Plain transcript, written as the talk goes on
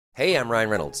Hey, I'm Ryan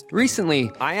Reynolds.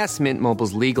 Recently, I asked Mint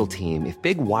Mobile's legal team if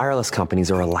big wireless companies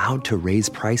are allowed to raise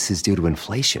prices due to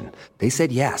inflation. They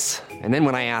said yes. And then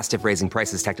when I asked if raising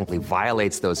prices technically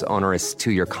violates those onerous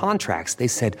two-year contracts, they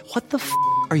said, "What the f***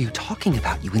 are you talking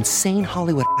about, you insane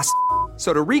Hollywood ass?"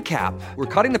 So to recap, we're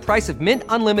cutting the price of Mint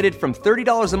Unlimited from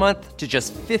 $30 a month to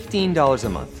just $15 a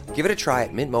month. Give it a try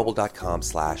at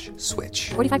mintmobile.com/switch.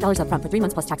 $45 up front for 3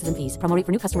 months plus taxes and fees. Promo rate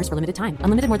for new customers for limited time.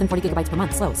 Unlimited more than 40 gigabytes per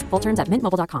month. Slows full terms at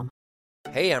mintmobile.com.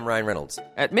 Hey, I'm Ryan Reynolds.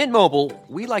 At Mint Mobile,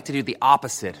 we like to do the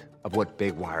opposite of what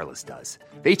Big Wireless does.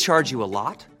 They charge you a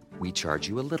lot, we charge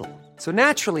you a little. So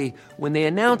naturally, when they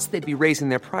announced they'd be raising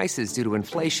their prices due to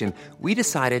inflation, we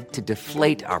decided to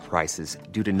deflate our prices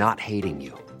due to not hating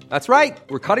you. That's right.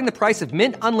 We're cutting the price of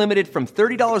Mint Unlimited from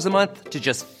 $30 a month to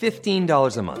just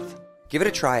 $15 a month. Give it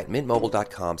a try at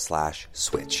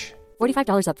mintmobile.com/switch.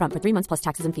 $45 up front for 3 months plus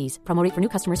taxes and fees. Promo rate for new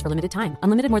customers for limited time.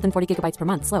 Unlimited more than 40 gigabytes per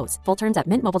month. Slows full terms at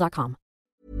mintmobile.com.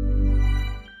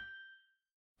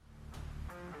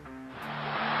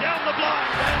 Down the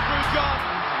blind, Andrew John.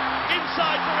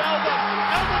 Inside for Albert.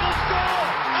 Albert will score.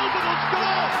 Albert will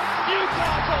score.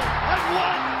 Newcastle have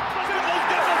won. Fiddler's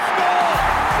going to score.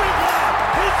 Fiddler,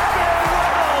 it's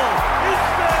farewell. It's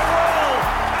farewell.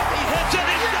 And he hits it.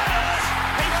 He's got it.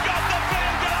 He's got the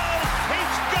field goal.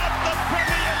 He's got the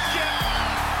premiership.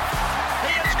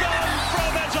 He has gone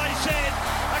from, as I said,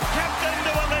 a captain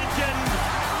to a legend.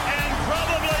 And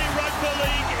probably rugby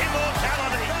league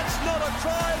immortality. That's not a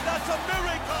try. That's a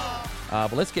miracle.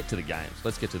 But let's get to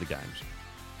the games.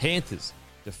 Panthers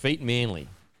defeat Manly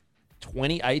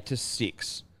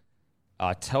 28-6.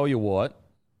 I tell you what,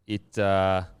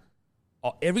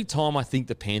 every time I think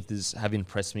the Panthers have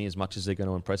impressed me as much as they're going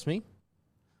to impress me,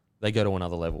 they go to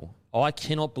another level. I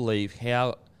cannot believe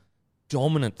how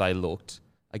dominant they looked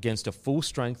against a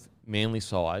full-strength Manly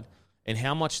side and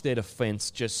how much their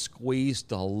defence just squeezed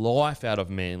the life out of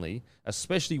Manly,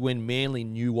 especially when Manly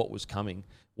knew what was coming.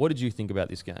 What did you think about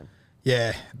this game?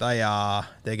 Yeah, they're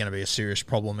going to be a serious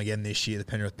problem again this year, the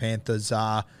Penrith Panthers.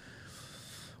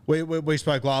 We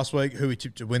spoke last week who we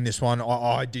tipped to win this one.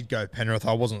 I did go Penrith.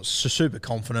 I wasn't super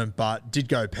confident, but did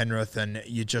go Penrith. And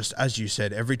you just, as you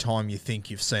said, every time you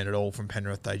think you've seen it all from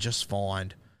Penrith, they just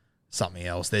find something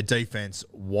else. Their defense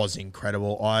was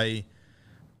incredible. I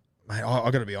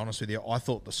got to be honest with you. I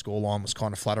thought the scoreline was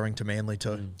kind of flattering to Manly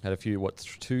too. Had a few,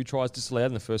 2 tries disallowed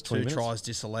in the first 20 minutes? 2 tries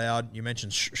disallowed. You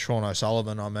mentioned Sean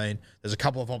O'Sullivan. I mean, there's a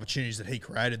couple of opportunities that he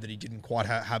created that he didn't quite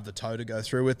have the toe to go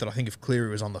through with, that I think if Cleary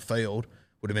was on the field,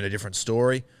 would have been a different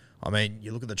story. I mean,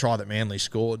 you look at the try that Manly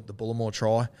scored, the Bullimore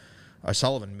try.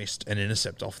 O'Sullivan missed an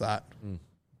intercept off that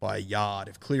by a yard.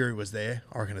 If Cleary was there,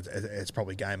 I reckon it's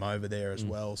probably game over there as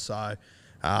well. So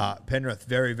Penrith,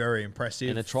 very, very impressive.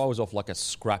 And the try was off like a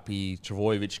scrappy,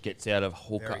 Travojevic gets out of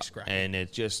hooker. And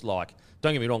it's just like,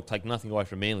 don't get me wrong, take nothing away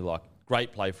from Manly, like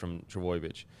great play from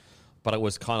Travojevic. But it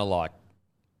was kind of like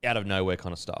out of nowhere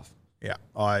kind of stuff. Yeah,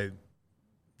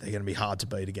 they're going to be hard to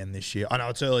beat again this year. I know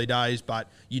it's early days, but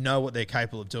you know what they're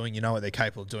capable of doing. You know what they're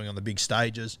capable of doing on the big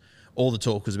stages. All the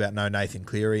talk was about no Nathan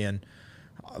Cleary, and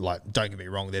don't get me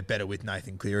wrong, they're better with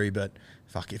Nathan Cleary, but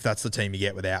fuck, if that's the team you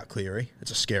get without Cleary, it's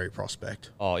a scary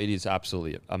prospect. Oh, it is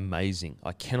absolutely amazing.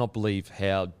 I cannot believe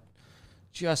how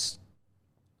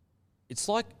it's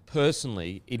like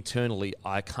personally, internally,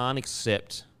 I can't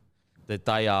accept that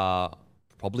they are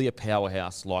probably a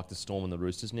powerhouse like the Storm and the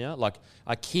Roosters now. Like,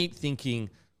 I keep thinking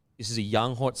this is a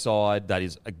young, hot side that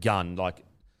is a gun. Like,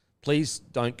 please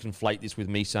don't conflate this with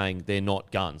me saying they're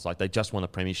not guns. Like, they just won a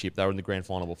premiership. They were in the grand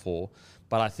final before.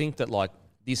 But I think that, like,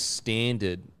 this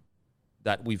standard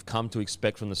that we've come to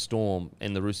expect from the Storm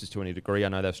and the Roosters to any degree, I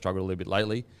know they've struggled a little bit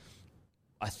lately,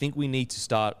 I think we need to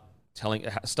start,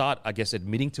 I guess,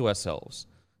 admitting to ourselves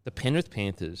the Penrith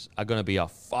Panthers are going to be a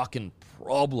fucking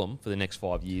problem for the next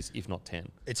 5 years, if not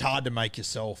 10. It's hard to make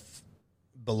yourself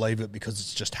believe it because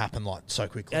it's just happened like so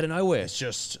quickly. Out of nowhere. It's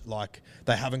just like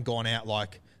they haven't gone out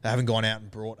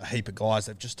and brought a heap of guys.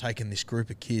 They've just taken this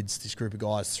group of kids, this group of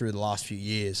guys through the last few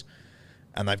years,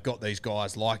 and they've got these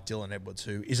guys like Dylan Edwards,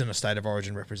 who isn't a State of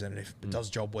Origin representative, but does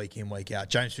job week in, week out.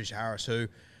 James Fisher-Harris, who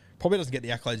probably doesn't get the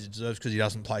accolades he deserves because he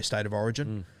doesn't play State of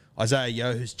Origin. Isaiah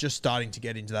Yeo, who's just starting to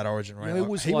get into that Origin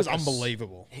round. He was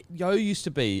unbelievable. Yeo used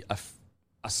to be a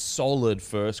solid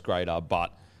first grader,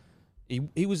 but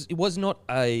he was an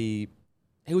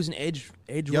edge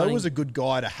Yeo running. was a good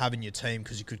guy to have in your team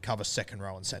because he could cover second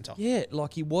row and centre. Yeah,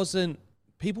 like he wasn't.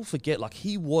 People forget, like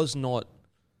he was not.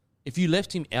 If you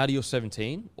left him out of your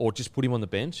 17 or just put him on the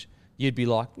bench, you'd be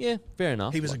like, yeah, fair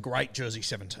enough. He was a great jersey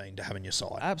 17 to have in your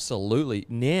side. Absolutely.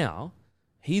 Now,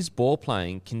 his ball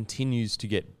playing continues to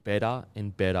get better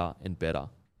and better and better.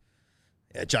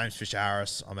 Yeah, James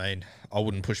Fisher-Harris, I mean, I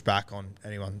wouldn't push back on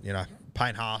anyone.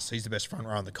 Payne Haas, he's the best front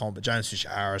row in the comp, but James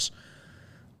Fisher-Harris,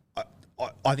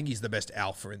 I think he's the best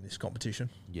alpha in this competition.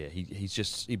 Yeah,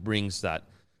 he brings that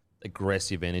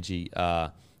aggressive energy.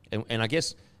 And I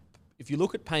guess if you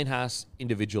look at Payne Haas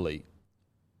individually,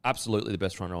 absolutely the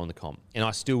best front row in the comp. And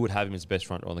I still would have him as the best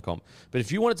front row in the comp. But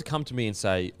if you wanted to come to me and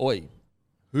say, oi,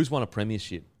 who's won a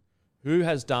premiership? Who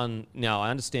has done... Now,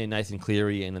 I understand Nathan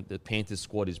Cleary and the Panthers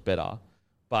squad is better,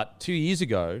 but 2 years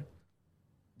ago,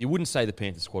 you wouldn't say the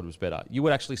Panthers squad was better. You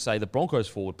would actually say the Broncos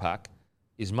forward pack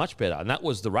is much better. And that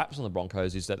was the raps on the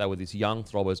Broncos, is that they were these young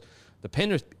throbbers. The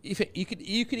Penrith...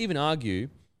 You could even argue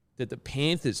that the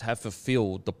Panthers have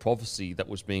fulfilled the prophecy that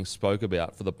was being spoke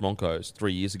about for the Broncos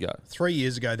 3 years ago. 3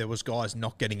 years ago, there was guys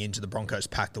not getting into the Broncos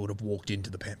pack that would have walked into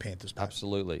the Panthers pack.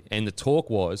 Absolutely. And the talk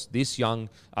was this young,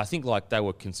 I think like they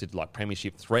were considered like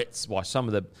premiership threats by some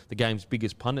of the game's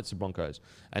biggest pundits, the Broncos.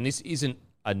 And this isn't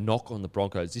a knock on the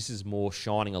Broncos. This is more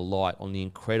shining a light on the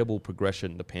incredible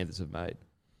progression the Panthers have made.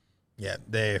 Yeah,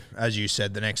 they're, as you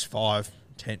said, the next 5,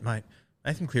 10, mate.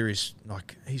 Nathan Cleary's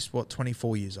he's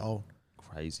 24 years old.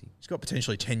 Crazy. He's got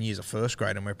potentially 10 years of first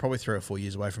grade, and we're probably 3 or 4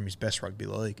 years away from his best rugby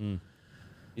league.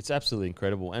 It's absolutely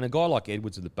incredible. And a guy like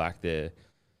Edwards at the back there,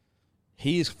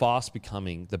 he is fast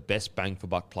becoming the best bang for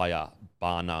buck player,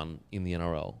 bar none, in the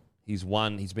NRL. He's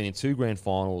been in 2 grand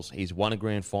finals. He's won a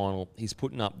grand final. He's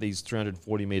putting up these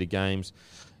 340-metre games.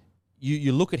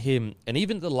 You look at him, and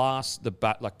even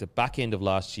the back end of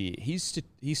last year, his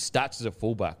stats as a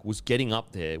fullback was getting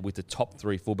up there with the top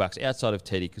 3 fullbacks outside of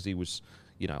Teddy, because he was...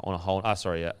 on a whole... Tom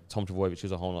Trbojevic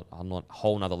was a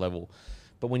whole nother level.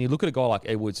 But when you look at a guy like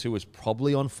Edwards, who was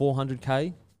probably on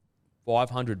 400K,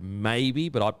 500 maybe,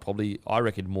 but I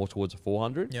reckon more towards a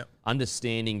 400,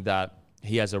 understanding that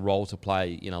he has a role to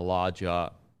play in a larger,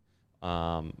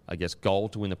 goal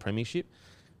to win the premiership.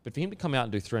 But for him to come out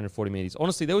and do 340 metres,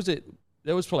 honestly, there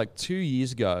was probably 2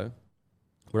 years ago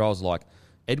where I was like,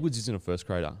 Edwards isn't a first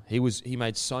grader. He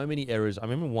made so many errors. I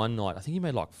remember one night, I think he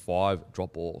made 5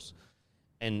 drop balls.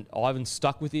 And Ivan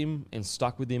stuck with him and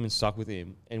stuck with him and stuck with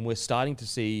him. And we're starting to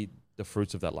see the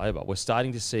fruits of that labour. We're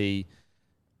starting to see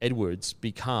Edwards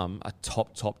become a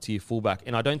top tier fullback.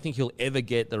 And I don't think he'll ever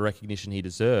get the recognition he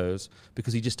deserves,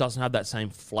 because he just doesn't have that same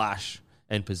flash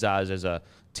and pizzazz as a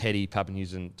Teddy,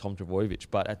 Papanews and Tom Trbojevic.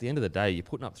 But at the end of the day, you're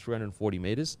putting up 340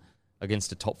 metres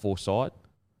against a top 4 side.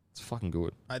 It's fucking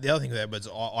good. The other thing with Edwards,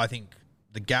 I think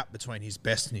the gap between his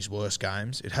best and his worst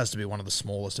games, it has to be one of the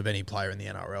smallest of any player in the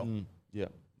NRL. Yeah.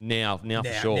 Now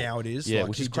for sure. Now it is. Yeah,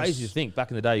 which is crazy to think.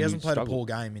 Back in the day, he hasn't played a poor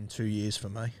game in 2 years for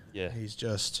me. Yeah. He's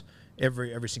just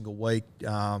every single week.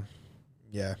 They're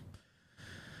going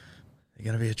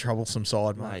to be a troublesome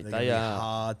side, mate. They are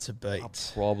hard to beat. A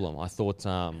problem. I thought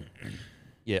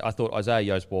Isaiah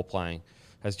Yo's ball playing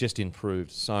has just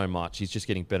improved so much. He's just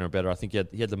getting better and better. I think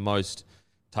he had the most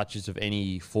touches of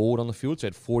any forward on the field. So he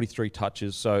had 43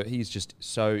 touches. So he's just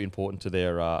so important to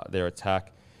their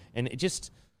attack, and it's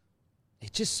just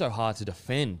so hard to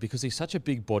defend because he's such a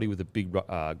big body with a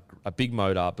big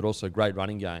motor, but also a great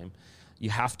running game. You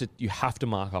have to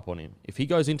mark up on him. If he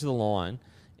goes into the line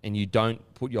and you don't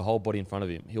put your whole body in front of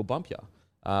him, he'll bump you.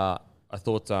 I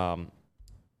thought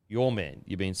your man,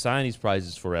 you've been saying his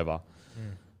praises forever.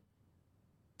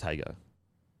 Tago.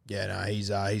 Yeah, no, he's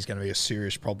going to be a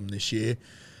serious problem this year.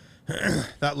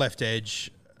 That left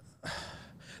edge. The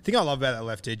thing I love about that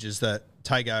left edge is that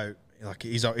Tago,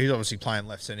 he's obviously playing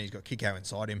left centre. He's got Kikau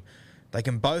inside him. They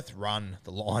can both run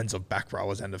the lines of back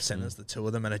rowers and of centres, the two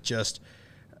of them, and it just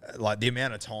the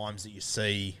amount of times that you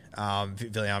see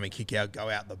Viliami Kikau go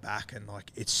out the back, and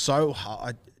it's so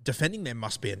hard. Defending them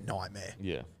must be a nightmare.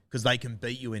 Yeah, because they can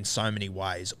beat you in so many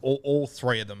ways. All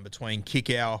three of them, between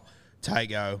Kikau,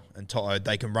 Tago and Toto,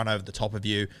 they can run over the top of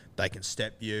you. They can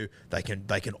step you. They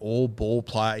can all ball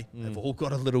play. They've all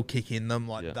got a little kick in them.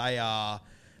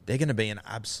 They're going to be an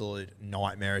absolute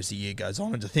nightmare as the year goes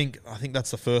on. And I think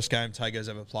that's the first game Tago's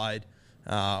ever played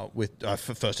with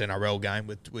first NRL game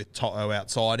with Toto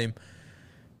outside him.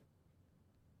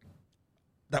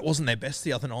 That wasn't their best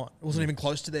the other night. It wasn't even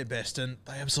close to their best, and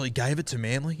they absolutely gave it to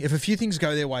Manly. If a few things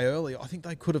go their way early, I think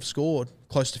they could have scored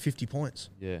close to 50 points.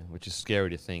 Yeah, which is scary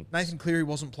to think. Nathan Cleary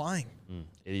wasn't playing.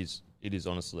 It is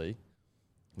honestly.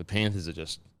 The Panthers are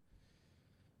just...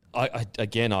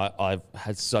 I've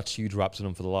had such huge raps on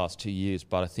them for the last 2 years,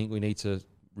 but I think we need to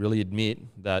really admit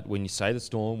that when you say the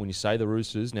Storm, when you say the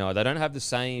Roosters, now they don't have the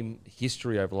same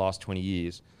history over the last 20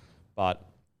 years, but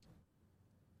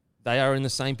they are in the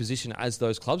same position as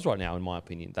those clubs right now, in my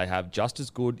opinion. They have just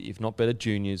as good, if not better,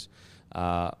 juniors.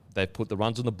 They've put the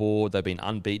runs on the board. They've been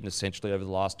unbeaten essentially over the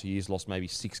last 2 years, lost maybe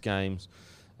 6 games.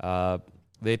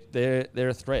 They're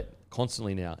a threat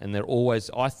constantly now, and they're always.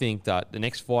 I think that the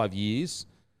next 5 years,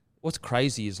 what's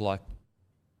crazy is like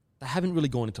they haven't really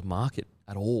gone into market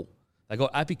at all. They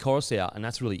got Api Coruscant, and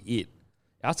that's really it.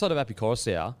 Outside of Api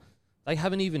Coruscant, they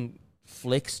haven't even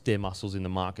flexed their muscles in the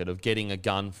market of getting a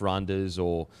gun for unders,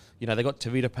 or they got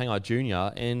Tavita Pangai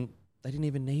Jr. and they didn't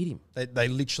even need him. They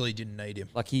literally didn't need him.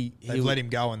 Like They've let him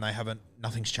go, and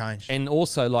nothing's changed. And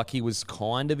also, like, he was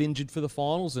kind of injured for the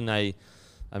finals, and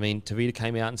Tavita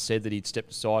came out and said that he'd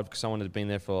stepped aside because someone had been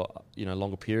there for a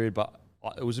longer period, but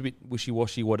it was a bit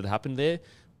wishy-washy what had happened there.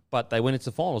 But they went into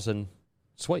the finals, and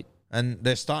sweet. And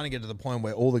they're starting to get to the point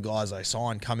where all the guys they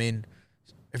sign come in.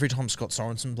 Every time Scott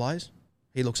Sorensen plays,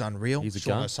 he looks unreal. He's a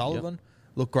Sean gun. O'Sullivan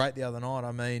looked great the other night.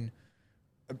 I mean,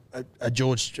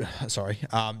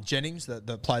 Jennings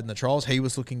that played in the trials, he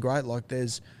was looking great. Like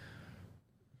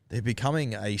they're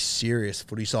becoming a serious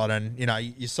footy side. And,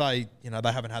 you say,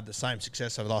 they haven't had the same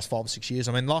success over the last 5 or 6 years.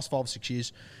 I mean, the last 5 or 6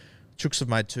 years, Chooks have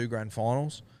made 2 grand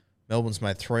finals. Melbourne's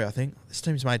made 3, I think. This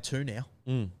team's made 2 now.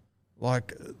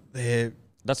 Like,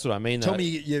 That's what I mean. Tell me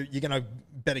you're going to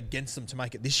bet against them to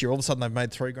make it this year. All of a sudden, they've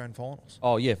made 3 grand finals.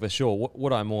 Oh, yeah, for sure.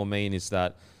 What I more mean is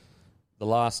that the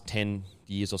last 10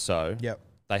 years or so,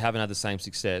 they haven't had the same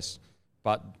success,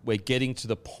 but we're getting to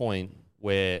the point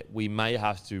where we may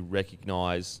have to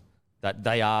recognise that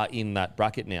they are in that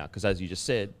bracket now. Because as you just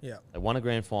said, they won a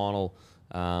grand final.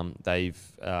 They've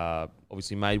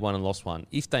obviously made one and lost one.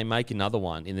 If they make another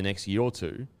one in the next year or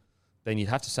two, then you'd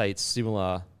have to say it's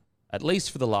similar, at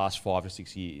least for the last 5 or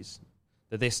 6 years,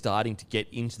 that they're starting to get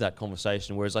into that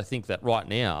conversation. Whereas I think that right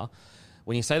now,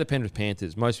 when you say the Penrith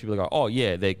Panthers, most people go, oh,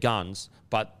 yeah, they're guns,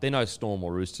 but they're no Storm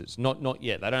or Roosters. Not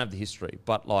yet. They don't have the history.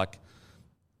 But,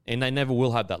 and they never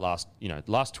will have that last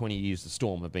 20 years, the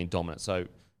Storm have been dominant. So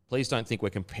please don't think we're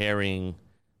comparing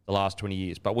the last 20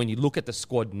 years. But when you look at the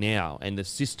squad now and the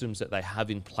systems that they have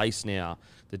in place now,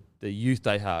 the youth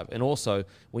they have, and also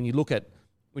when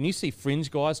you see fringe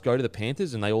guys go to the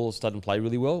Panthers and they all of a sudden play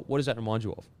really well, what does that remind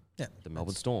you of? Yeah. The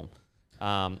Melbourne Storm.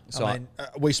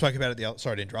 We spoke about it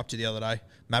sorry to interrupt you the other day.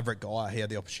 Maverick Guy, he had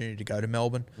the opportunity to go to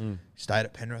Melbourne, stayed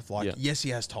at Penrith. Yes,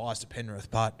 he has ties to Penrith,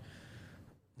 but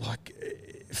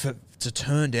to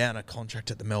turn down a contract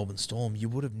at the Melbourne Storm, you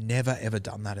would have never ever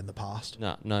done that in the past.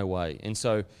 No way. And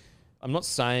so I'm not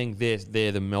saying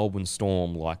they're the Melbourne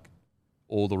Storm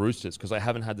or the Roosters, because they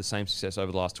haven't had the same success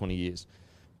over the last 20 years.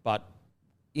 But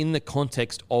in the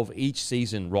context of each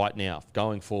season right now,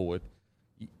 going forward,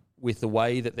 with the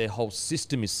way that their whole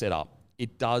system is set up,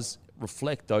 it does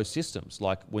reflect those systems.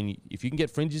 Like if you can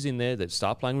get fringes in there that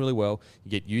start playing really well,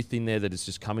 you get youth in there that is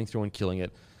just coming through and killing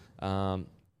it.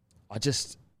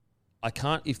 I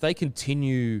can't, if they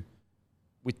continue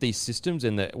with these systems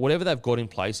and whatever they've got in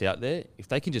place out there, if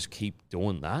they can just keep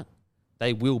doing that,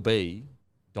 they will be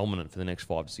dominant for the next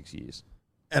 5 to 6 years.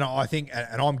 And I think,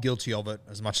 and I'm guilty of it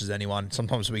as much as anyone,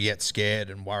 sometimes we get scared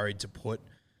and worried to put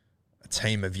a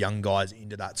team of young guys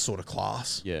into that sort of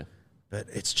class. Yeah. But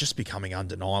it's just becoming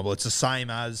undeniable. It's the same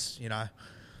as,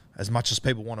 as much as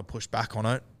people want to push back on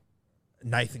it,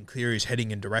 Nathan Cleary is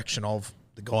heading in direction of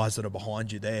the guys that are behind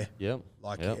you there. Yeah.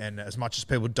 And as much as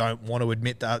people don't want to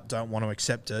admit that, don't want to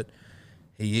accept it,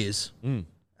 he is.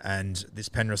 And this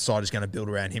Penrith side is going to build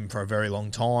around him for a very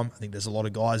long time. I think there's a lot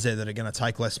of guys there that are going to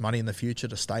take less money in the future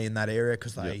to stay in that area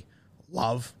because they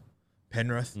love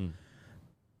Penrith.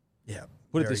 Yeah.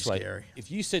 Put it this scary. way. If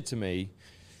you said to me,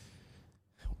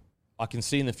 I can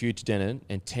see in the future, Denon,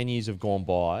 and 10 years have gone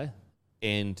by,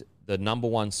 and the number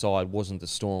one side wasn't the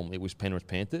Storm, it was Penrith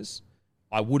Panthers,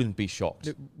 I wouldn't be shocked.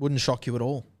 It wouldn't shock you at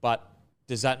all. But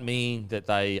does that mean that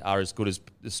they are as good as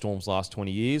the Storm's last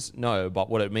 20 years? No, but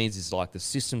what it means is the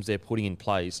systems they're putting in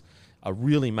place are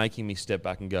really making me step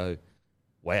back and go,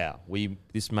 wow,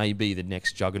 this may be the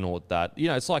next juggernaut that,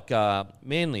 it's like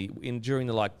Manly during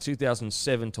the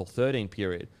 2007 till 13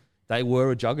 period, they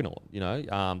were a juggernaut,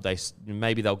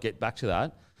 maybe they'll get back to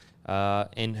that.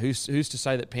 And who's to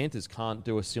say that Panthers can't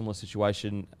do a similar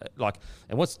situation?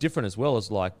 And what's different as well is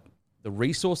the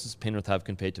resources Penrith have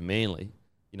compared to Manly,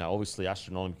 obviously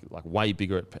astronomically, way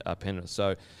bigger at Penrith.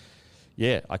 So,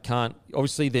 yeah, I can't.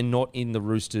 Obviously, they're not in the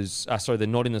Roosters. They're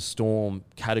not in the Storm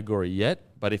category yet.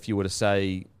 But if you were to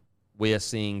say we are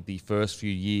seeing the first few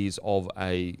years of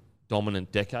a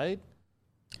dominant decade,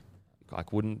 I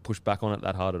wouldn't push back on it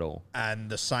that hard at all. And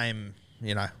the same,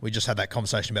 we just had that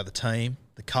conversation about the team,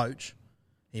 the coach.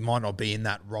 He might not be in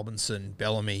that Robinson,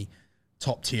 Bellamy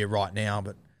top tier right now,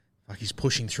 but he's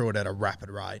pushing through it at a rapid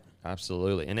rate.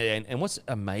 Absolutely. And what's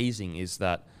amazing is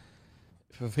that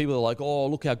for people who are oh,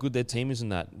 look how good their team is in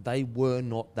that, they were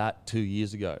not that 2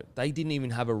 years ago. They didn't even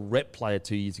have a rep player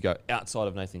 2 years ago outside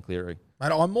of Nathan Cleary.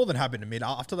 And I'm more than happy to admit,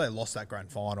 after they lost that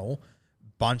grand final,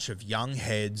 bunch of young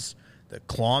heads that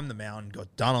climbed the mountain,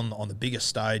 got done on the biggest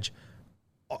stage.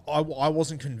 I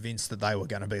wasn't convinced that they were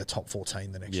going to be a top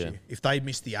 14 the next year. If they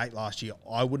missed the 8 last year,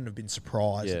 I wouldn't have been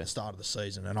surprised at the start of the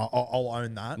season, and I'll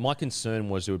own that. My concern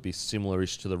was it would be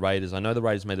similar-ish to the Raiders. I know the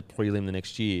Raiders made the prelim the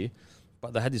next year,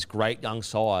 but they had this great young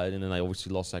side, and then they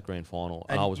obviously lost that grand final,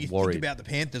 and I was worried. Think about the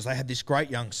Panthers. They had this great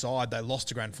young side. They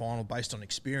lost a grand final based on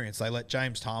experience. They let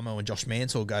James Tarmo and Josh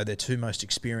Mansell go, their two most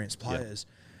experienced players.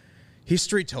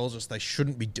 History tells us they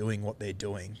shouldn't be doing what they're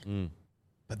doing,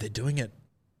 but they're doing it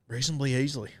reasonably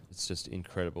easily. It's just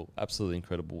incredible, absolutely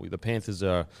incredible. The Panthers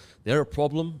they're a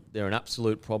problem. They're an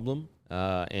absolute problem,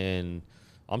 and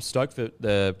I'm stoked for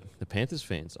the Panthers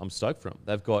fans. I'm stoked for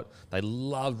them. They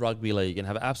love rugby league and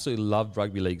have absolutely loved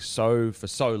rugby league for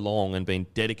so long and been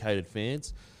dedicated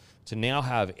fans. To now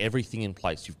have everything in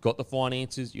place, you've got the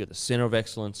finances, you've got the centre of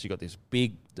excellence, you've got this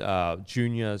big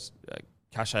juniors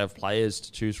cachet of players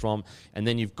to choose from, and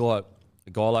then you've got a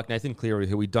guy like Nathan Cleary,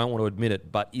 who we don't want to admit it,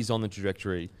 but is on the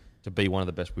trajectory to be one of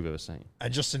the best we've ever seen.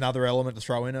 And just another element to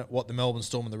throw in it, what the Melbourne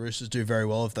Storm and the Roosters do very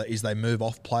well is they move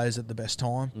off players at the best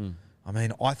time. I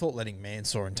mean, I thought letting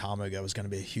Mansour and Tarmo go was going to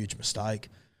be a huge mistake.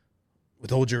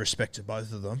 With all due respect to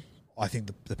both of them, I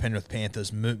think the Penrith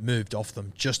Panthers moved off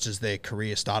them just as their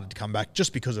career started to come back,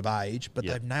 just because of age. But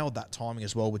they've nailed that timing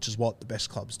as well, which is what the best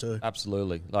clubs do.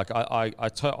 Absolutely. Like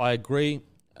I agree,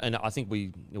 and I think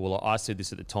I said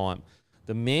this at the time.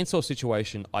 The Mansour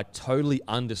situation, I totally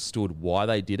understood why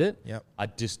they did it. Yep. I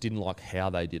just didn't like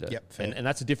how they did it. Yep, fair. And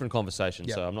that's a different conversation.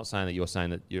 Yep. So I'm not saying that you're saying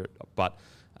that you're, but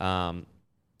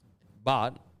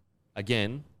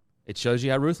again, it shows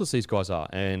you how ruthless these guys are.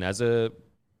 And as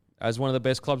one of the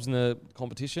best clubs in the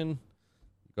competition,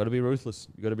 you've got to be ruthless.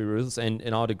 You've got to be ruthless. And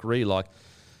I'd agree, like,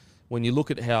 when you look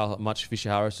at how much Fisher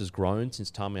Harris has grown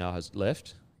since Tamau has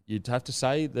left, you'd have to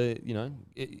say that,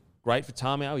 great for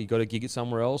Tamau. You got to gig it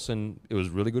somewhere else, and it was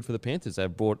really good for the Panthers. They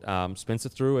brought Spencer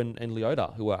through and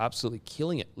Leota, who are absolutely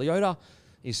killing it. Leota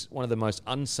is one of the most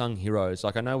unsung heroes.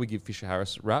 Like, I know we give Fisher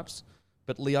Harris raps,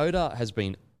 but Leota has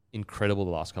been incredible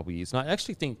the last couple of years. And I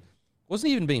actually think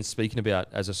wasn't even being spoken about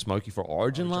as a smoky for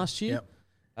Origin last year.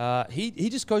 Yep.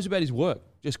 He just goes about his work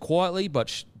just quietly,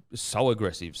 but so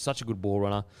aggressive. Such a good ball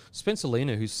runner. Spencer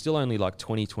Lena, who's still only like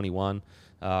 20, 21.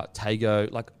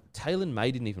 Tago, like, Taylor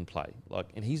May didn't even play,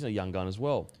 and he's a young gun as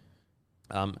well.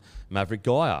 Maverick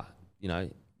Geyer,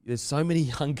 there's so many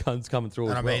young guns coming through.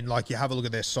 And as well. I mean, you have a look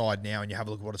at their side now, and you have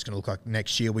a look at what it's going to look like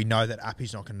next year. We know that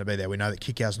Appy's not going to be there. We know that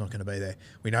Kikau's not going to be there.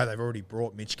 We know they've already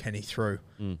brought Mitch Kenny through.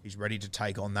 He's ready to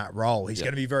take on that role. He's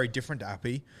going to be very different to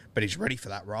Appy, but he's ready for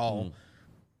that role.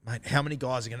 Mate, how many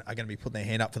guys are going to be putting their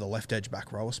hand up for the left edge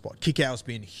back rower spot? Kikau's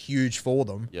been huge for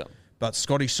them. Yep. But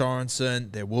Scotty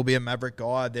Sorensen, there will be a Maverick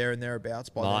guy there and thereabouts.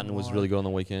 Martin was really good on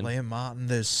the weekend. Liam Martin,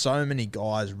 there's so many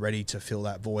guys ready to fill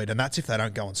that void, and that's if they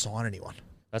don't go and sign anyone.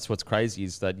 That's what's crazy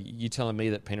is that you telling me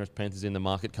that Penrith Panthers in the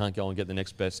market can't go and get the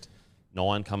next best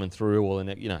 9 coming through, or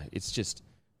it's just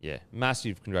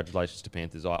massive congratulations to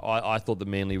Panthers. I thought the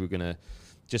Manly were going to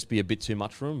just be a bit too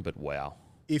much for them, but wow.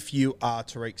 If you are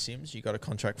Tariq Sims, you got a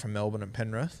contract from Melbourne and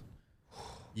Penrith.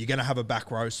 You're going to have a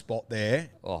back row spot there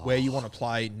where you want to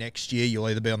play next year. You'll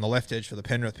either be on the left edge for the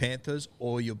Penrith Panthers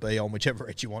or you'll be on whichever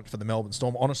edge you want for the Melbourne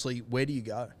Storm. Honestly, where do you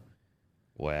go?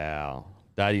 Wow.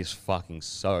 That is fucking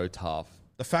so tough.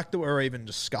 The fact that we're even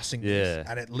discussing this,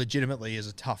 and it legitimately is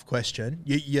a tough question.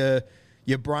 Your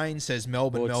brain says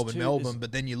Melbourne,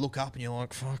 but then you look up and you're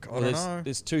like, fuck, I don't know.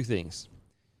 There's two things.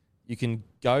 You can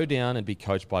go down and be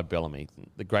coached by Bellamy,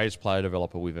 the greatest player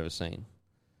developer we've ever seen.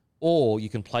 Or you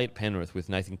can play at Penrith with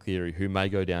Nathan Cleary, who may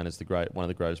go down as one of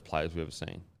the greatest players we've ever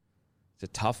seen.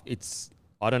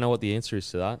 I don't know what the answer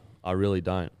is to that. I really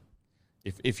don't.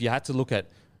 If you had to look at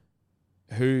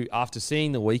who, after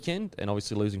seeing the weekend and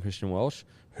obviously losing Christian Welsh,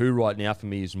 who right now for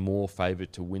me is more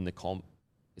favoured to win the comp,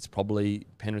 it's probably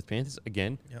Penrith Panthers.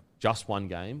 Again, just one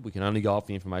game. We can only go off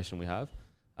the information we have.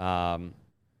 But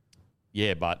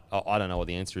I don't know what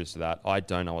the answer is to that. I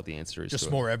don't know what the answer is to it.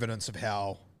 Just more evidence of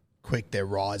how quick their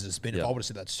rise has been. Yep. If I would have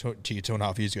said that to you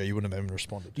 2.5 years ago, you wouldn't have even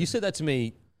responded. You said that to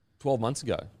me 12 months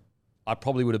ago. I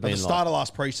probably would have been at the start of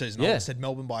last preseason. I would have said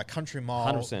Melbourne by a country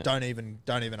mile. 100%. Don't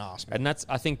even ask me. And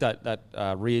I think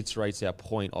that reiterates our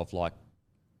point of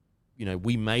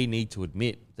we may need to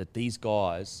admit that these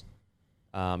guys,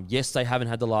 yes, they haven't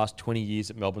had the last 20 years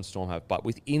that Melbourne Storm have, but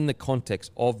within the context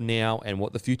of now and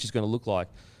what the future is going to look like,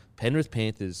 Penrith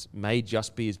Panthers may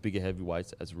just be as big a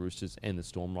heavyweights as Roosters and the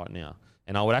Storm right now.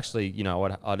 And I would actually, it's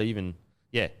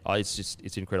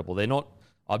incredible.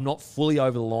 I'm not fully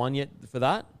over the line yet for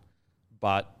that,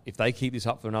 But if they keep this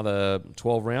up for another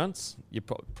 12 rounds, you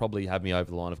probably have me over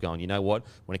the line of going, you know what?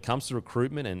 When it comes to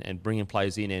recruitment and bringing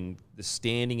players in and the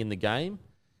standing in the game,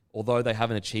 although they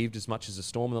haven't achieved as much as the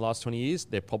Storm in the last 20 years,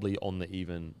 they're probably on the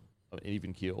even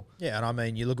keel. Yeah, and I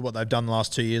mean, you look at what they've done the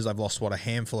last 2 years. They've lost, a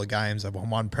handful of games. They've won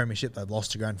one premiership. They've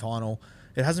lost a grand final.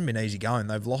 It hasn't been easy going.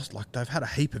 They've had a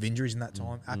heap of injuries in that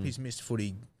time. Appy's missed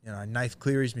footy. Nath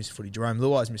Cleary's missed footy. Jerome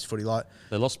Luai's missed footy.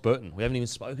 They lost Burton. We haven't even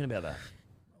spoken about that.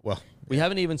 Well, we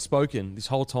haven't even spoken this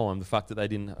whole time, the fact that they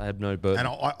had no Burton. And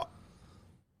I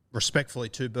respectfully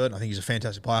to Burton, I think he's a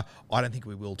fantastic player. I don't think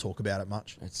we will talk about it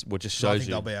much. Just shows I think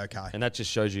you they'll be okay. And that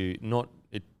just shows you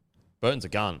Burton's a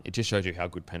gun. It just shows you how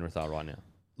good Penrith are right now.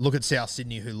 Look at South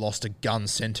Sydney, who lost a gun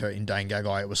centre in Dane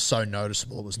Gagai. It was so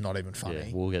noticeable, it was not even funny.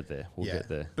 Yeah, we'll get there. We'll get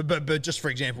there. But just for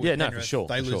example, yeah, Penrith, for sure.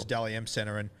 They lose Dally M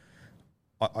Centre, and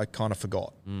I kind of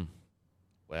forgot.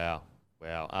 Wow.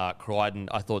 Crichton,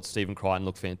 I thought Stephen Crichton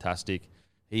looked fantastic.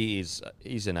 He's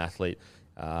an athlete.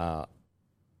 We'll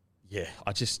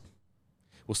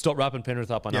stop wrapping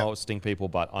Penrith up. I know it will sting people,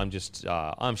 but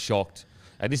I'm shocked.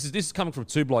 And this is coming from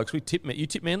two blokes. You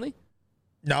tip Manly?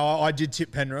 No, I did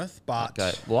tip Penrith, but...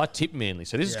 Okay. Well, I tipped Manly.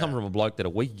 So this is coming from a bloke that a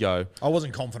week ago... I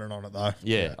wasn't confident on it, though.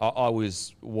 Yeah. I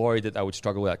was worried that they would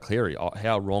struggle without Cleary.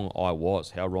 How wrong I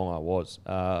was.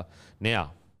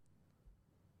 Now,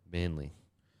 Manly.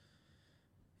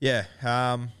 Yeah.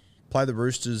 Play the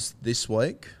Roosters this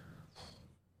week.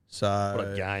 So What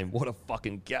a game. What a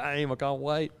fucking game. I can't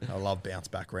wait. I love bounce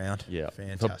back round. Yeah.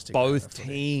 Fantastic. For both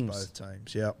teams. Both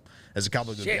teams, yep. There's a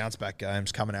couple of good bounce back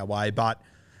games coming our way, but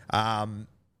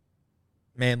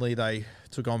Manly, they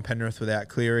took on Penrith without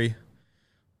Cleary.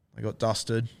 They got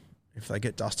dusted. If they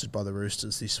get dusted by the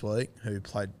Roosters this week, who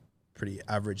played pretty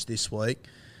average this week,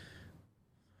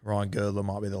 Ryan Girdler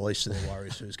might be the least of their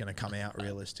worries who's going to come out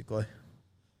realistically.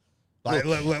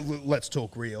 Let's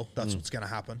talk real. That's what's going to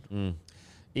happen.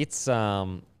 It's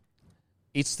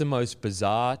the most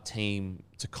bizarre team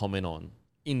to comment on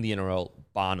in the NRL,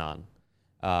 bar none.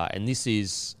 And this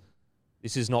is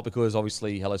not because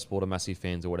obviously Hello Sport are massive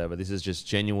fans or whatever. This is just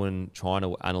genuine trying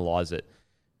to analyse it.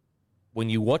 When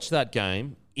you watch that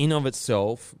game, in of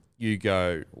itself, you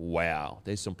go, wow,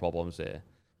 there's some problems there.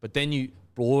 But then you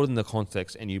broaden the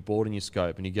context and you broaden your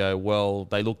scope and you go, well,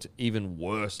 they looked even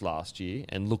worse last year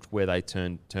and looked where they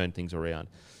turned things around.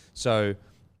 So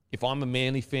if I'm a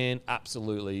Manly fan,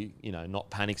 absolutely, not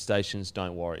panic stations,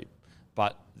 don't worry.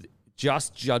 But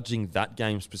just judging that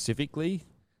game specifically,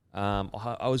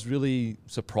 I was really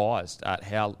surprised at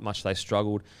how much they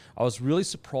struggled. I was really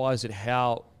surprised at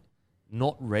how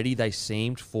not ready they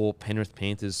seemed for Penrith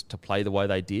Panthers to play the way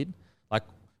they did. Like,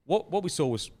 what we saw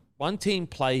was one team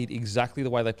played exactly the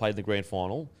way they played in the grand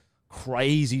final,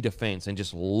 crazy defence and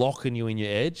just locking you in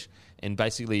your edge and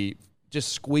basically just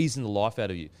squeezing the life out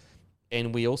of you.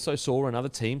 And we also saw another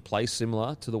team play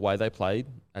similar to the way they played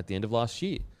at the end of last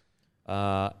year.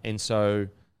 And so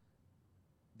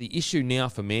the issue now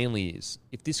for Manly is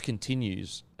if this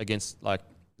continues against,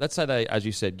 let's say they, as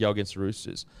you said, go against the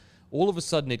Roosters, all of a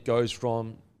sudden it goes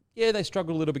from, they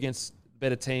struggle a little bit against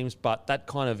better teams, but that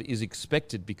kind of is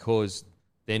expected because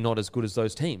they're not as good as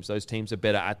those teams. Those teams are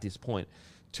better at this point.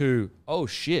 To, oh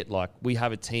shit, we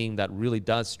have a team that really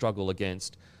does struggle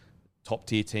against top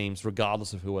tier teams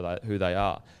regardless of who they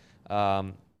are.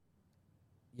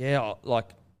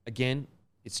 Again,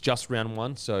 it's just round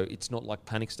one, so it's not like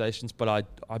panic stations, but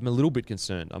I'm a little bit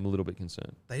concerned.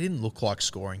 They didn't look like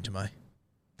scoring to me.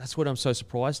 That's what I'm so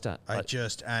surprised at.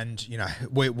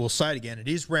 We'll say it again. It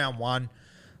is round one,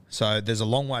 so there's a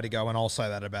long way to go, and I'll say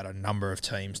that about a number of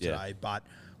teams today. Yeah. But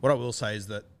what I will say is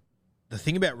that the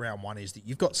thing about round one is that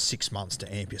you've got 6 months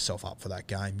to amp yourself up for that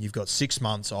game. You've got 6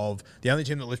 months of... The only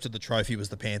team that lifted the trophy was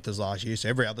the Panthers last year, so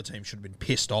every other team should have been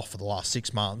pissed off for the last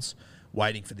 6 months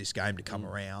waiting for this game to come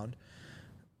around.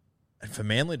 And for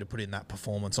Manly to put in that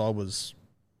performance, I was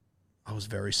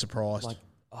very surprised.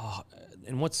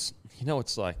 And what's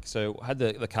like? So I had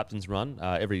the captain's run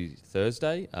every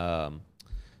Thursday, 9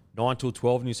 till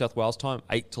 12 New South Wales time,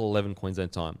 8 till 11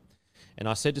 Queensland time. And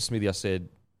I said to Smithy, I said,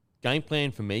 game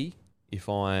plan for me,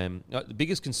 the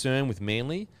biggest concern with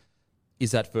Manly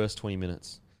is that first 20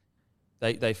 minutes.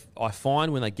 I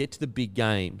find when they get to the big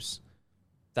games,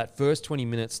 that first 20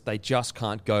 minutes, they just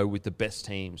can't go with the best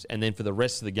teams. And then for the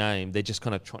rest of the game, they're just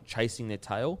kind of chasing their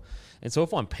tail. And so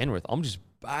if I'm Penrith, I'm just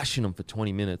bashing them for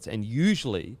 20 minutes. And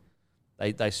usually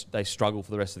they struggle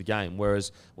for the rest of the game.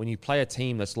 Whereas when you play a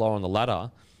team that's lower on the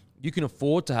ladder, you can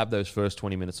afford to have those first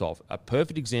 20 minutes off. A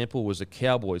perfect example was the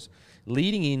Cowboys.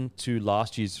 Leading into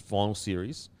last year's final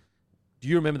series, do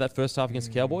you remember that first half against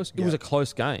the Cowboys? It was a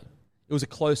close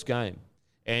game.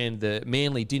 And the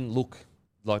Manly didn't look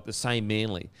like the same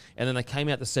Manly. And then they came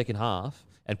out the second half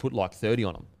and put like 30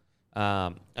 on them.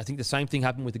 I think the same thing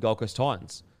happened with the Gold Coast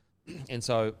Titans. And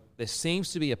so there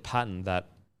seems to be a pattern that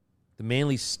the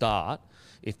Manly start,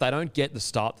 if they don't get the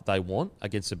start that they want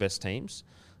against the best teams,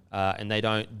 and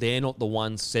they're not the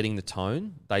ones setting the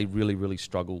tone, they really, really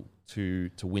struggle to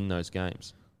win those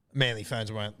games. Manly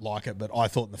fans won't like it, but I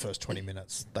thought in the first 20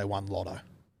 minutes they won lotto.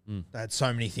 They had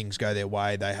so many things go their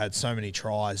way. They had so many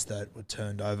tries that were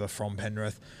turned over from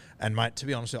Penrith. And, mate, to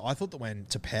be honest, I thought that when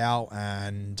Tapau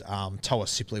and Toa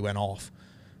Sipley went off,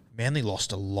 Manly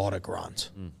lost a lot of grunt.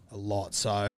 A lot.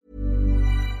 So.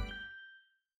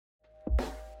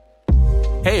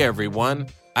 Hey, everyone.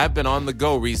 I've been on the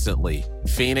go recently.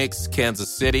 Phoenix,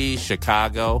 Kansas City,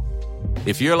 Chicago.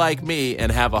 If you're like me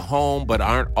and have a home but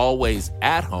aren't always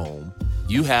at home,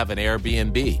 you have an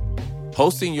Airbnb.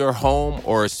 Hosting your home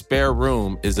or a spare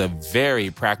room is a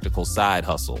very practical side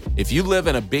hustle. If you live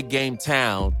in a big game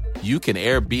town, you can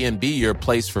Airbnb your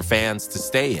place for fans to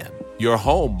stay in. Your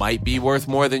home might be worth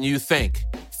more than you think.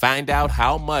 Find out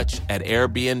how much at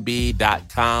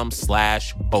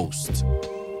airbnb.com/host.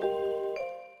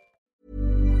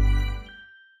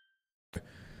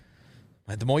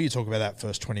 The more you talk about that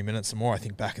first 20 minutes, the more I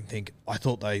think back and think, I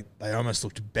thought they almost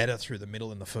looked better through the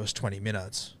middle in the first 20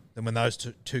 minutes. Then when those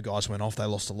two guys went off, they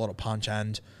lost a lot of punch,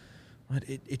 and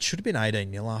it should have been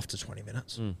 18-0 after 20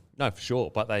 minutes. No, for sure.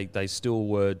 But they still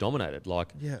were dominated.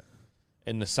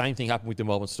 And the same thing happened with the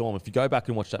Melbourne Storm. If you go back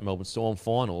and watch that Melbourne Storm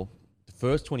final, the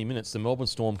first 20 minutes, the Melbourne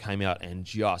Storm came out and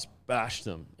just bashed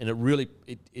them. And it really,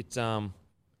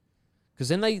 because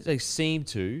then they seem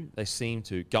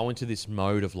to go into this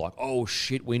mode of like, oh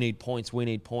shit, we need points.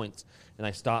 And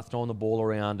they start throwing the ball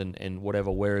around and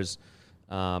whatever. Whereas,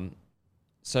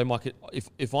 so Mike,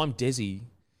 if I'm Desi,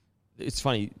 it's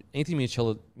funny. Anthony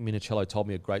Minicello told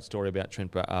me a great story about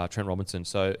Trent Robinson.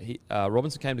 So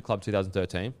Robinson came to club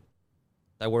 2013.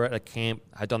 They were at a camp,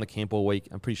 had done the camp all week.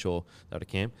 I'm pretty sure they were at a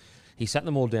camp. He sat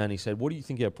them all down and he said, what do you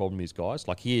think our problem is, guys?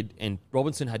 And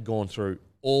Robinson had gone through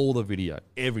all the video,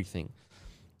 everything.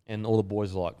 And all the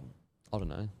boys were like, I don't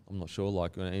know, I'm not sure.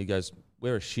 And he goes,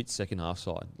 we're a shit second half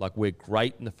side. We're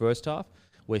great in the first half,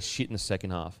 we're shit in the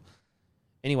second half.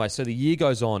 Anyway, so the year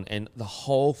goes on, and the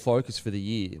whole focus for the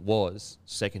year was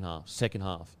second half.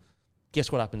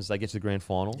 Guess what happens? They get to the grand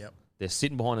final. Yep. They're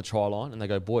sitting behind the try line, and they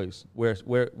go, boys,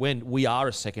 when we are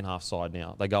a second half side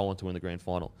now, they go on to win the grand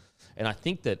final. And I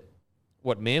think that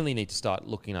what Manly need to start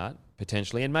looking at,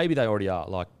 potentially, and maybe they already are,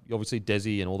 obviously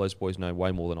Desi and all those boys know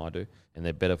way more than I do, and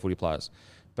they're better footy players.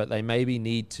 But they maybe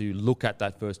need to look at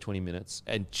that first 20 minutes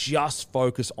and just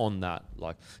focus on that.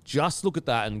 Just look at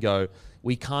that and go,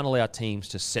 we can't allow teams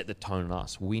to set the tone on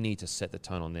us. We need to set the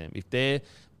tone on them. If they're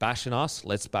bashing us,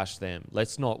 let's bash them.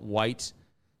 Let's not wait.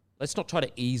 Let's not try to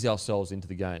ease ourselves into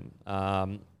the game.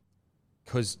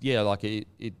 Because,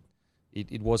 it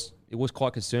was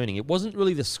quite concerning. It wasn't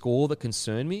really the score that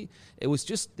concerned me. It was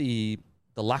just the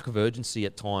lack of urgency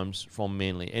at times from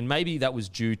Manly. And maybe that was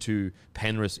due to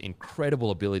Penrith's incredible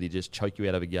ability to just choke you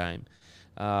out of a game.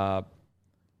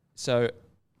 So,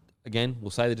 again,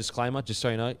 we'll say the disclaimer, just so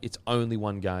you know, it's only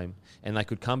one game. And they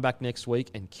could come back next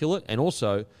week and kill it. And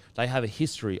also, they have a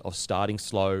history of starting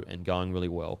slow and going really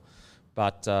well.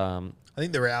 But I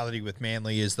think the reality with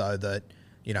Manly is, though, that,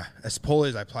 as poorly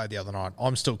as they played the other night,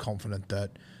 I'm still confident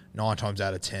that 9 times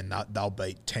out of 10, they'll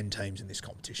beat 10 teams in this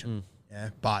competition. Yeah,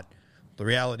 but the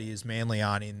reality is Manly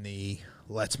aren't in the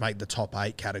let's make the top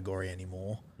 8 category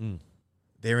anymore.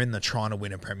 They're in the trying to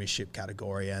win a premiership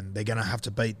category, and they're going to have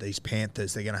to beat these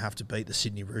Panthers. They're going to have to beat the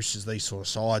Sydney Roosters, these sort of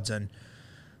sides. And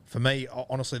for me,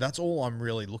 honestly, that's all I'm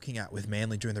really looking at with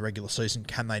Manly during the regular season.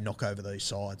 Can they knock over these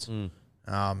sides?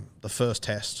 The first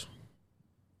test,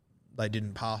 they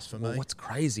didn't pass for me. What's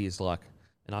crazy is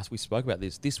we spoke about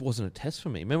this wasn't a test for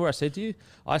me. Remember I said to you?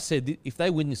 I said, if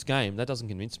they win this game, that doesn't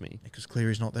convince me. Because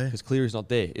Cleary's not there.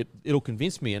 It'll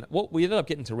convince me. And we ended up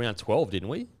getting to round 12, didn't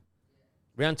we?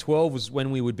 Round 12 was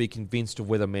when we would be convinced of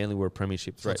whether Manly were a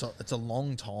premiership threat. So it's a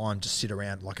long time to sit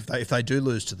around. If they do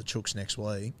lose to the Chooks next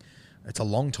week, it's a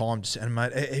long time to sit. And,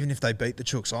 mate, even if they beat the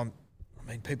Chooks,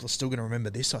 people are still going to remember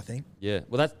this, I think. Yeah.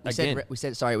 Well, we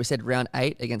said round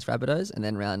 8 against Rabbitohs and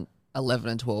then round 11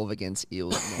 and 12 against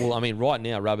Eels. Well, right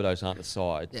now, Rabbitohs aren't the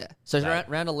side. Yeah. So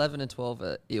round 11 and 12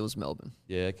 are Eels Melbourne.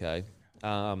 Yeah, okay.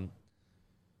 I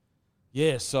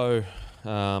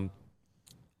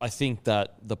think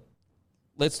that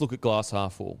let's look at glass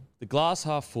half full. The glass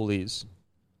half full is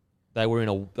they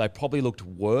probably looked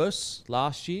worse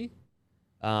last year.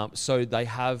 So they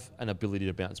have an ability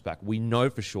to bounce back. We know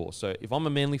for sure. So if I'm a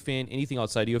Manly fan, anything I'd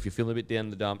say to you, if you're feeling a bit down in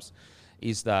the dumps,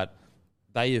 is that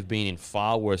they have been in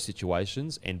far worse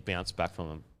situations and bounced back from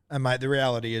them. And, mate, the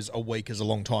reality is a week is a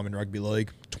long time in rugby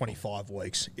league. 25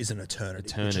 weeks is an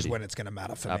eternity. Which is when it's going to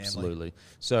matter for Manly. Absolutely.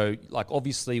 So, like,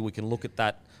 obviously we can look at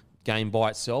that game by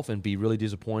itself and be really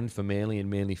disappointed for Manly and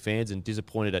Manly fans and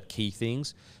disappointed at key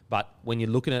things. But when you're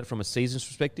looking at it from a season's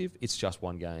perspective, it's just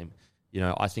one game. You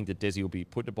know, I think that Desi will be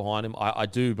putting it behind him. I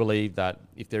do believe that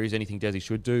if there is anything Desi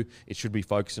should do, it should be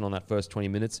focusing on that first 20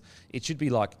 minutes. It should be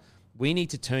like, we need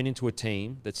to turn into a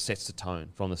team that sets the tone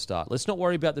from the start. Let's not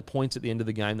worry about the points at the end of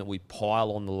the game that we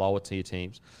pile on the lower tier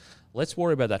teams. Let's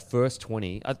worry about that first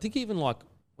 20. I think even like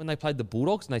when they played the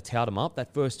Bulldogs and they towed them up,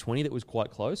 that first 20 that was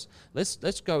quite close.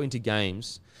 Let's go into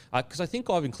games. Because I think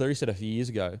Ivan Cleary said a few years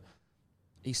ago,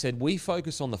 he said, we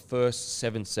focus on the first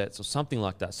 7 sets or something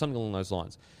like that, something along those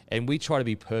lines. And we try to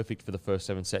be perfect for the first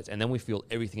 7 sets. And then we feel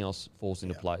everything else falls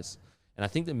into place. And I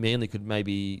think that Manly could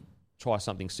maybe try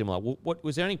something similar. What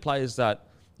was there any players that,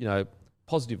 you know,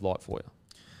 positive light for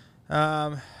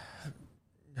you?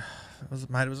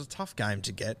 It was a tough game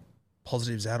to get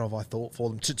positives out of, I thought, for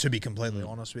them, to be completely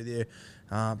honest with you.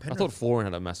 I thought Foran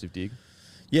had a massive dig.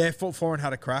 Yeah, Foran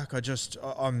had a crack. I just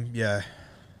feel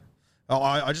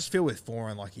with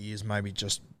Foran like he is maybe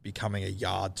just becoming a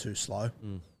yard too slow.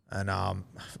 And, I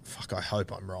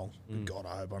hope I'm wrong. God,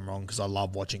 I hope I'm wrong because I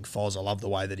love watching Foz. I love the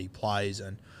way that he plays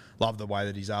and love the way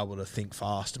that he's able to think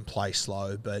fast and play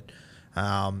slow. But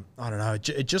I don't know.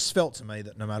 It just felt to me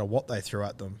that no matter what they threw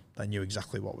at them, they knew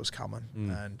exactly what was coming.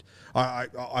 And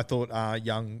I thought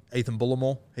young Ethan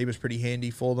Bullimore, he was pretty handy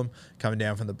for them coming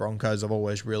down from the Broncos. I've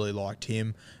always really liked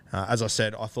him. As I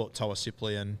said, I thought Toa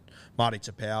Sipley and Marty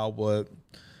Tapau were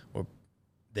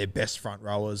their best front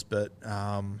rowers, but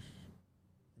a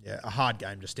hard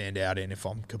game to stand out in, if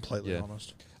I'm completely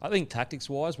honest. I think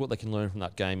tactics-wise, what they can learn from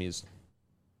that game is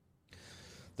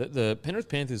that the Penrith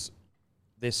Panthers,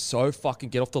 they're so fucking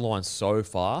get off the line so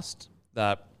fast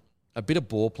that a bit of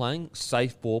ball playing,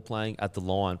 safe ball playing at the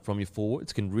line from your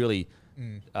forwards can really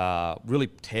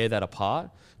tear that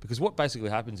apart. Because what basically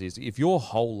happens is if your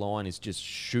whole line is just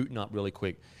shooting up really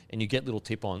quick and you get little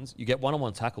tip-ons, you get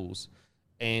one-on-one tackles,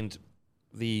 and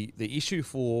the issue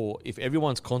for if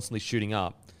everyone's constantly shooting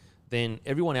up, then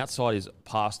everyone outside is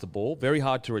past the ball. Very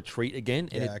hard to retreat again.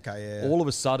 And all of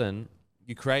a sudden,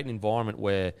 you create an environment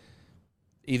where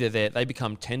either they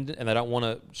become tendon and they don't want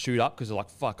to shoot up because they're like,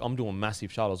 fuck, I'm doing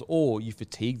massive shuttles, or you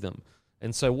fatigue them.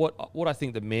 And so what I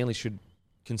think that Manly should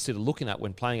consider looking at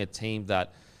when playing a team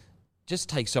that just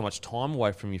takes so much time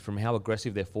away from you from how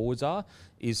aggressive their forwards are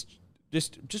is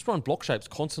just run block shapes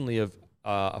constantly of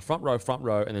a front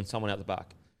row, and then someone out the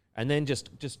back. And then just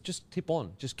tip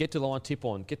on. Just get to the line, tip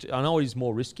on. I know it is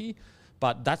more risky,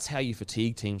 but that's how you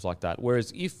fatigue teams like that.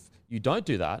 Whereas if you don't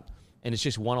do that, and it's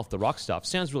just one off the ruck stuff,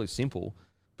 sounds really simple,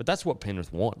 but that's what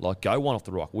Penrith want. Like, go one off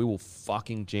the ruck. We will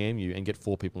fucking jam you and get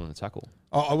 4 people in the tackle.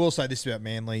 I will say this about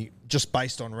Manly, just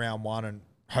based on round 1, and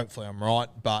hopefully I'm right,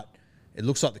 but it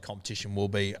looks like the competition will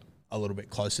be a little bit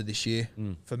closer this year.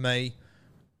 For me,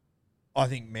 I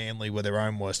think Manly were their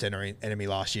own worst enemy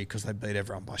last year because they beat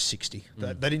everyone by 60.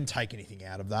 They didn't take anything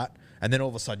out of that. And then all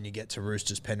of a sudden you get to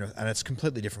Roosters, Penrith, and it's a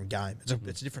completely different game.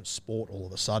 It's a different sport all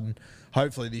of a sudden.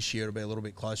 Hopefully this year it'll be a little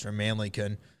bit closer and Manly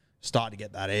can start to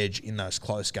get that edge in those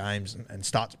close games and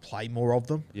start to play more of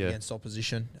them against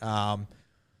opposition.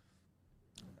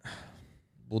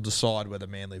 We'll decide whether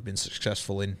Manly have been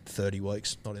successful in 30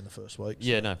 weeks, not in the first week.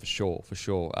 Yeah, no, for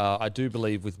sure. I do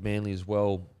believe with Manly as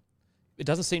well, it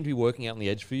doesn't seem to be working out on the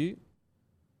edge for you.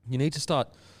 You need to start,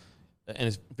 and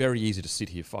it's very easy to sit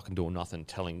here fucking doing nothing,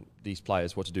 telling these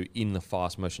players what to do in the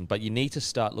fast motion, but you need to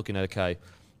start looking at, okay,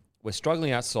 we're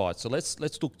struggling outside, so let's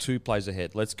look 2 plays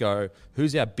ahead. Let's go,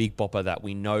 who's our big bopper that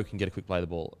we know can get a quick play of the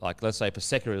ball? Like, let's say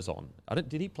Paseka is on.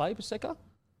 Did he play Paseka?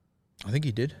 I think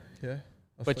he did, yeah.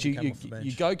 But you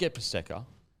go get Paseka,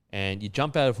 and you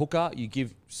jump out of hooker, you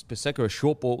give Paseka a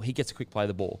short ball, he gets a quick play of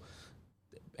the ball.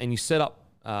 And you set up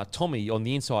Tommy on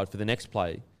the inside for the next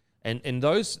play. And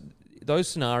those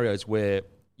scenarios where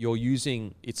you're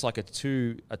using, it's like a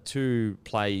two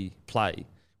play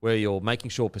where you're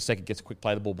making sure Paseka gets a quick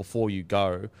play of the ball before you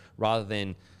go, rather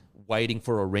than waiting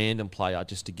for a random player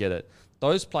just to get it.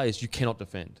 Those players you cannot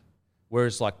defend.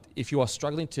 Whereas, like, if you are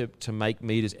struggling to make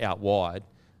meters out wide,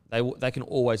 they can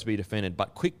always be defended.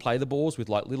 But quick play the balls with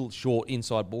like little short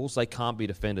inside balls, they can't be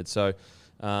defended. So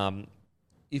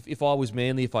if I was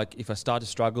Manly, if I start to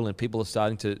struggle and people are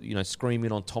starting to scream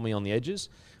in on Tommy on the edges,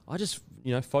 I just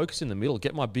focus in the middle,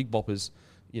 get my big boppers,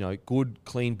 good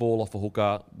clean ball off a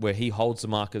hooker where he holds the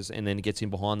markers and then gets in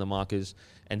behind the markers,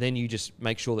 and then you just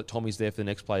make sure that Tommy's there for the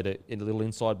next play to in a little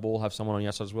inside ball, have someone on the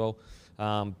outside as well.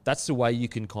 That's the way you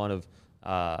can kind of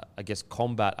I guess,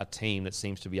 combat a team that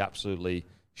seems to be absolutely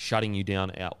shutting you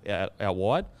down out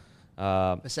wide.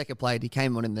 The second played, he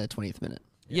came on in the 20th minute.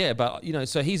 Yeah, but,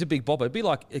 so he's a big bobber. It'd be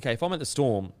like, okay, if I'm at the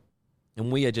Storm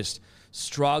and we are just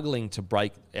struggling to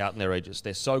break out in their edges,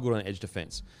 they're so good on edge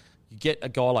defense. You get a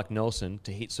guy like Nelson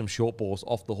to hit some short balls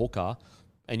off the hooker,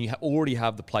 and you already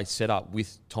have the place set up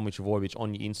with Tommy Trbojevic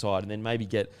on your inside, and then maybe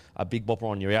get a big bopper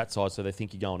on your outside so they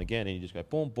think you're going again, and you just go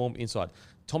boom, boom, inside.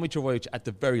 Tommy Trbojevic, at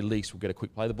the very least, will get a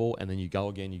quick play the ball, and then you go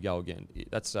again.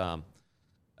 That's,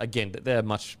 again, they're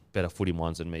much better footy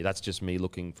minds than me. That's just me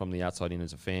looking from the outside in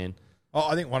as a fan. Oh,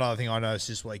 I think one other thing I noticed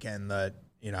this weekend that,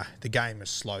 the game has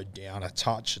slowed down a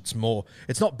touch. It's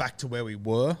not back to where we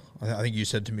were. I think you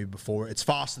said to me before, it's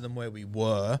faster than where we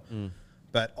were.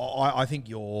 But I think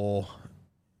your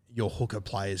hooker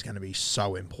play is going to be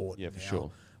so important. Yeah, for now.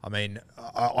 sure. I mean,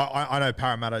 I know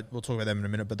Parramatta, we'll talk about them in a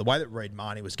minute, but the way that Reid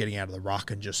Marnie was getting out of the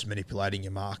ruck and just manipulating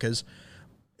your markers,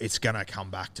 it's going to come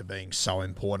back to being so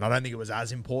important. I don't think it was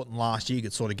as important last year. You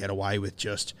could sort of get away with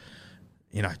just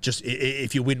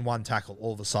if you win one tackle,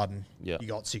 all of a sudden you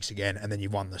got 6 again, and then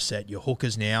you've won the set. Your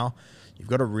hookers now, you've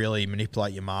got to really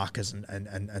manipulate your markers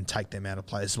and take them out of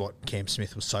play. This is what Cam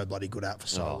Smith was so bloody good at for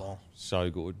so long. So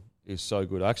good. It's so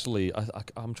good. Actually,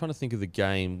 I'm trying to think of the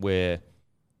game where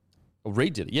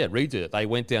Reid did it. Yeah, Reid did it. They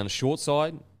went down the short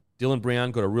side. Dylan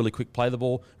Brown got a really quick play the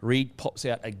ball. Reid pops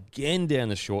out again down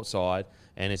the short side,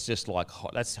 and it's just like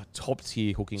that's a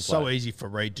top-tier hooking play. So easy for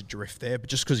Reid to drift there, but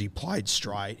just because he played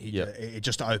straight, it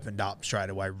just opened up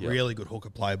straight away. Yep. Really good hooker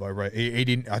play by Reid. He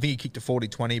didn't. I think he kicked a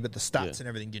 40-20, but the stats and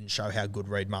everything didn't show how good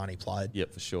Reid Marnie played.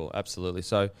 Yep, for sure. Absolutely.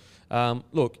 So,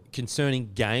 look,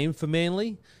 concerning game for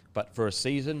Manly, but for a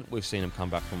season, we've seen him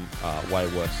come back from way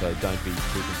worse, so don't be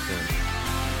too concerned.